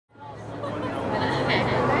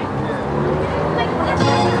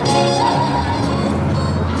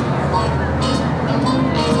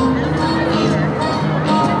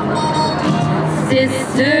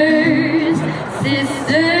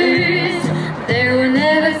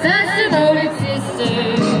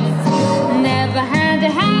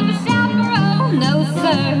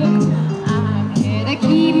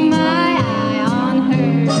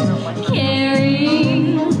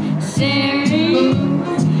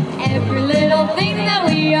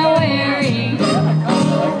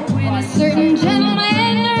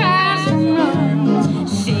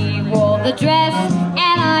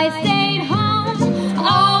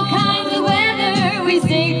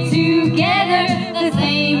the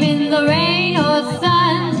same in the rain or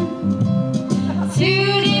sun.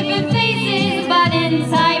 Two different faces, but in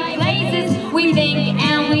tight places. We think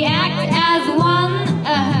and we act as one.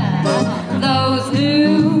 Those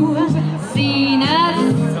who seen us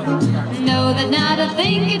know that not a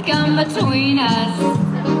thing could come between us.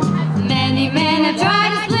 Many men have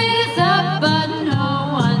tried to split us up, but no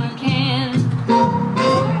one can.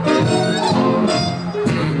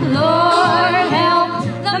 Lord help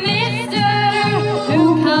the mister who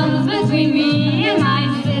comes between me and my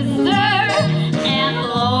sister. And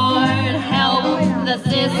Lord help the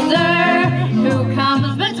sister who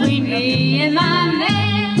comes between me and my man.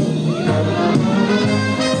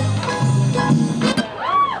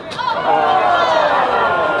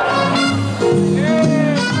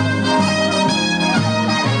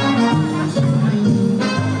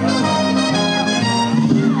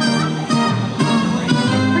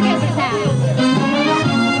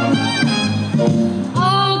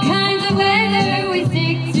 All kinds of weather, we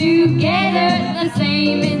stick together, the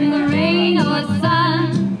same in the rain or sun.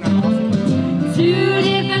 Two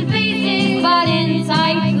different faces, but in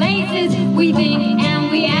tight places. We think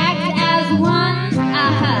and we act as one.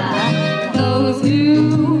 Those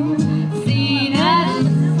who seen us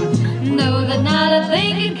know that not a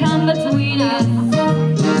thing can come between us.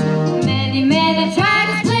 Many men have tried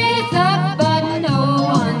to split us up, but no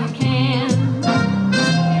one can.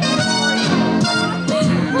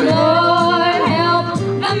 Lord help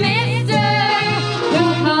the mister who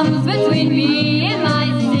comes between me and my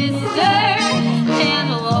sister. And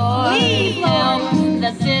Lord help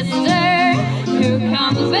the sister who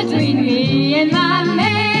comes between me and my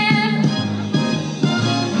man.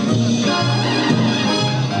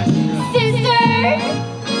 Sisters,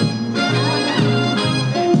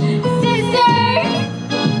 sisters,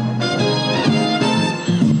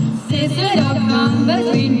 sister, don't come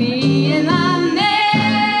between